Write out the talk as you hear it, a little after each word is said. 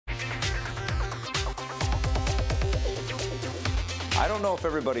I don't know if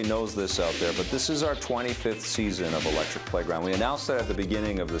everybody knows this out there, but this is our 25th season of Electric Playground. We announced that at the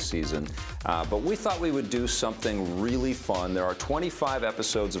beginning of the season, but we thought we would do something really fun. There are 25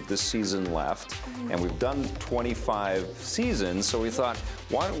 episodes of this season left, and we've done 25 seasons, so we thought,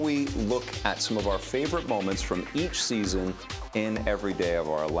 why don't we look at some of our favorite moments from each season in every day of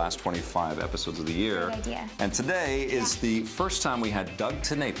our last 25 episodes of the year. Good idea. And today is the first time we had Doug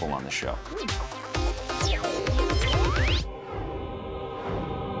TenNapel on the show.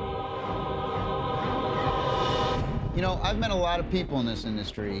 You know, I've met a lot of people in this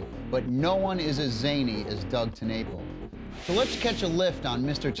industry, but no one is as zany as Doug TenNapel. So let's catch a lift on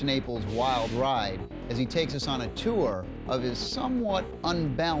Mr. TenNapel's wild ride as he takes us on a tour of his somewhat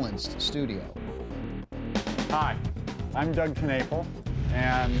unbalanced studio. Hi, I'm Doug TenNapel,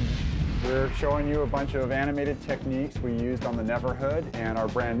 and we're showing you a bunch of animated techniques we used on the Neverhood and our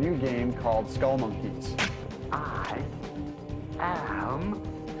brand new game called Skullmonkeys. I am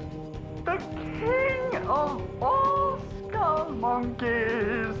the king of all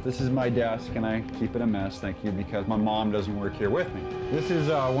Skullmonkeys. This is my desk, and I keep it a mess, thank you, because my mom doesn't work here with me. This is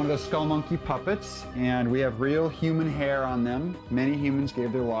one of the Skullmonkey puppets, and we have real human hair on them. Many humans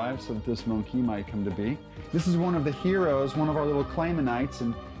gave their lives so that this monkey might come to be. This is one of the heroes, one of our little Claymanites,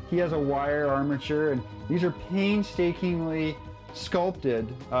 and he has a wire armature, and these are painstakingly sculpted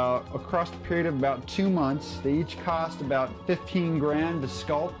across a period of about 2 months. They each cost about 15 grand to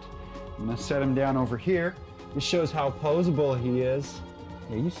sculpt. I'm gonna set him down over here. This shows how posable he is.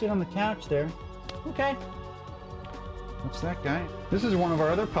 Yeah, you sit on the couch there. Okay. What's that guy? This is one of our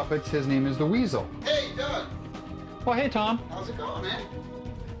other puppets. His name is the Weasel. Hey, Doug! Oh, hey, Tom. How's it going, man?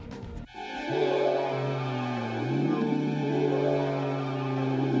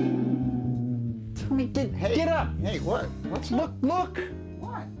 Tommy, get up! Hey, what? What's up? Look!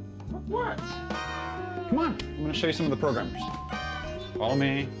 What? What? Come on, I'm gonna show you some of the programmers. Follow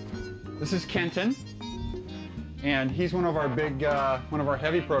me. This is Kenton, and he's one of our big, one of our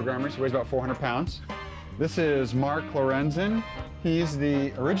heavy programmers. He weighs about 400 pounds. This is Mark Lorenzen. He's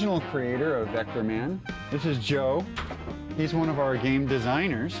the original creator of Vector Man. This is Joe. He's one of our game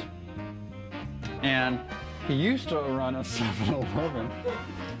designers, and he used to run a 7-Eleven.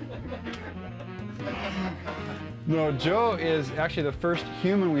 No, Joe is actually the first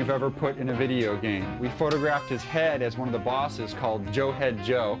human we've ever put in a video game. We photographed his head as one of the bosses called Joe Head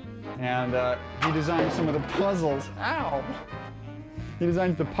Joe, and he designed some of the puzzles. Ow! He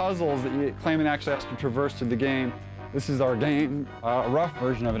designed the puzzles that you claim and actually has to traverse through the game. This is our game, a rough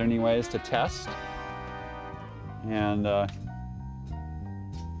version of it anyways, to test. And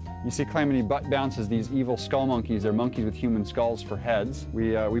you see Calamity butt bounces these evil skull monkeys. They're monkeys with human skulls for heads.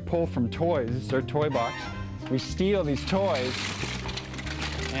 We pull from toys. This is our toy box. We steal these toys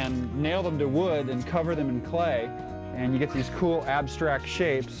and nail them to wood and cover them in clay, and you get these cool abstract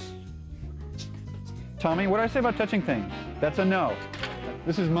shapes. Tommy, what did I say about touching things? That's a no.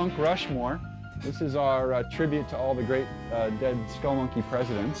 This is Monk Rushmore. This is our tribute to all the great dead skull monkey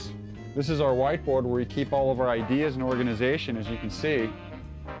presidents. This is our whiteboard where we keep all of our ideas and organization. As you can see,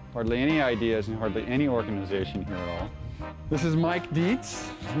 hardly any ideas and hardly any organization here at all. This is Mike Dietz.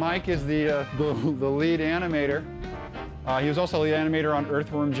 Mike is the lead animator. He was also the lead animator on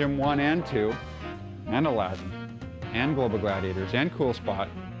Earthworm Jim 1 and 2, and Aladdin, and Global Gladiators, and Cool Spot,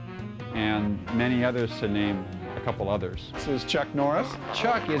 and many others, to name a couple others. This is Chuck Norris.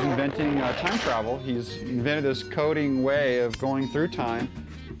 Chuck is inventing time travel. He's invented this coding way of going through time.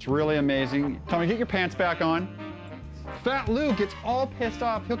 It's really amazing. Tommy, get your pants back on. Fat Lou gets all pissed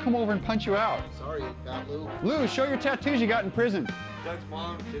off. He'll come over and punch you out. Sorry, Fat Lou. Lou, show your tattoos you got in prison. Doug's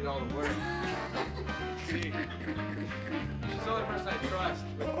mom did all the work. See, she's the only person I trust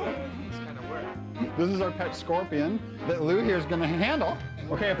with this kind of work. This is our pet scorpion that Lou here is going to handle.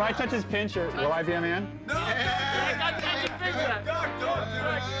 Okay, if I touch his pincher, will I be a man? No! I got to touch your finger! Doug, don't do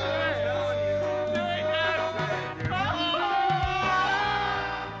it!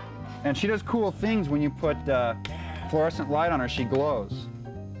 And she does cool things when you put fluorescent light on her. She glows.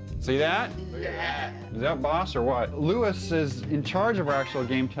 See that? Yeah. Is that boss or what? Lewis is in charge of our actual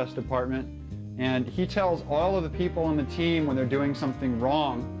game test department, and he tells all of the people on the team when they're doing something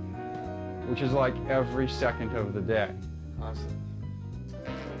wrong, which is like every second of the day. Awesome.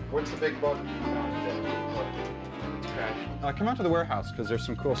 What's the big button? Come out to the warehouse, because there's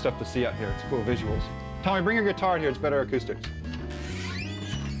some cool stuff to see out here. It's cool visuals. Tommy, bring your guitar here. It's better acoustics.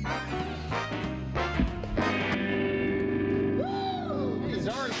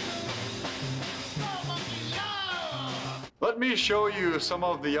 Let me show you some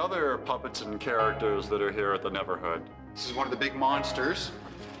of the other puppets and characters that are here at the Neverhood. This is one of the big monsters.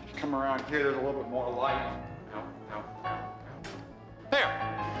 Come around here, there's a little bit more light.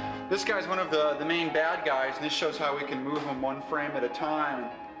 There. This guy's one of the main bad guys, and this shows how we can move him one frame at a time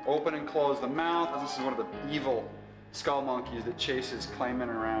and open and close the mouth. This is one of the evil skull monkeys that chases Clayman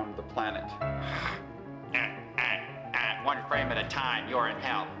around the planet. One frame at a time, you're in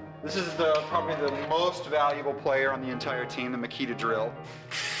hell. This is probably the most valuable player on the entire team, the Makita drill.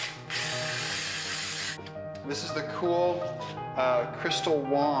 This is the cool crystal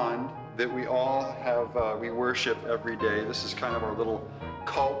wand that we all have, we worship every day. This is kind of our little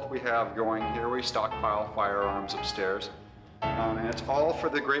cult we have going here. We stockpile firearms upstairs. And it's all for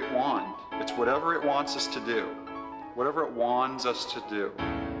the great wand. It's whatever it wants us to do. Whatever it wands us to do.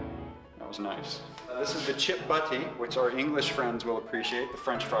 That was nice. This is the chip butty, which our English friends will appreciate, the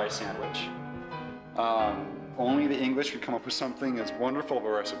French fry sandwich. Only the English could come up with something as wonderful of a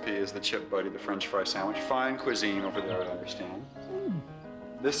recipe as the chip butty, the French fry sandwich. Fine cuisine over there, I understand.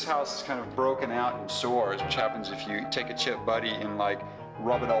 This house is kind of broken out in sores, which happens if you take a chip butty and like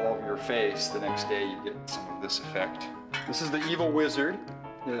rub it all over your face. The next day you get some of this effect. This is the evil wizard.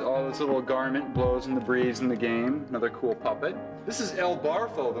 All this little garment blows in the breeze in the game. Another cool puppet. This is El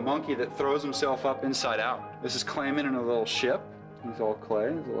Barfo, the monkey that throws himself up inside out. This is Clayman in a little ship. He's all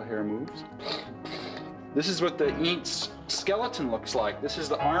clay, his little hair moves. This is what the Eent's skeleton looks like. This is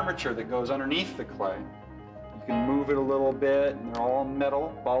the armature that goes underneath the clay. You can move it a little bit, and they're all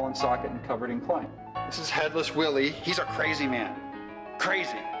metal, ball and socket, and covered in clay. This is Headless Willie. He's a crazy man.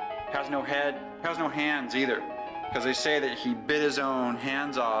 Crazy. Has no head, has no hands either. Because they say that he bit his own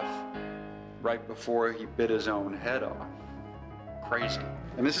hands off right before he bit his own head off. Crazy.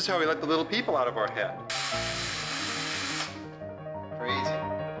 And this is how we let the little people out of our head. Crazy.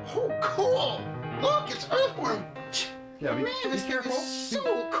 Oh, cool! Look, it's Earthworm. Yeah, Man, this thing is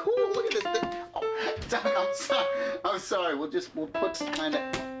so cool. Look at this thing. Oh, Doug, I'm sorry. We'll put some kind of.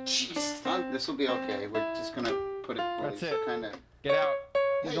 Jeez, this will be okay. We're just gonna put it. That's it. Kind of. Get out.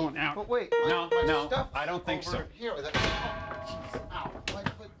 Hey, You're going out. But wait. No, my no, stuff I don't think over so. Here. Oh, jeez. Ow.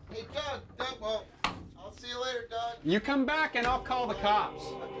 Hey, Doug. Well, I'll see you later, Doug. You come back and I'll call the cops.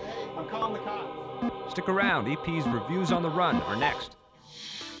 Okay. I'm calling the cops. Stick around. EP's Reviews on the Run are next.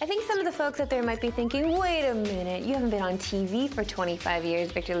 I think some of the folks out there might be thinking, wait a minute, you haven't been on TV for 25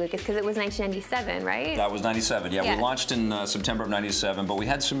 years, Victor Lucas, because it was 1997, right? That was 97, yeah. Yeah. We launched in September of 97, but we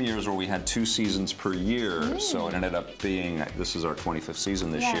had some years where we had 2 seasons per year, so it ended up being, this is our 25th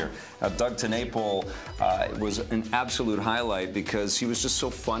season this year. Doug TenNapel was an absolute highlight because he was just so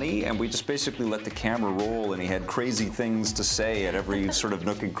funny, and we just basically let the camera roll, and he had crazy things to say at every sort of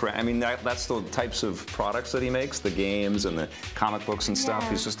nook and cranny. I mean, that's the types of products that he makes, the games and the comic books and stuff.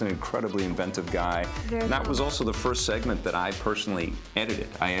 He's just an incredibly inventive guy. And that was also the first segment that I personally edited.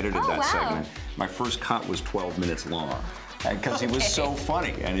 I edited that segment. My first cut was 12 minutes long. Because he was so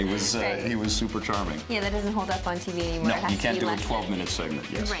funny, and he was super charming. Yeah, that doesn't hold up on TV anymore. No, you can't do a 12-minute segment,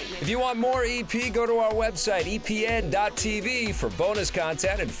 yes. Right. If you want more EP, go to our website, epn.tv, for bonus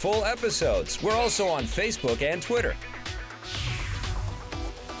content and full episodes. We're also on Facebook and Twitter.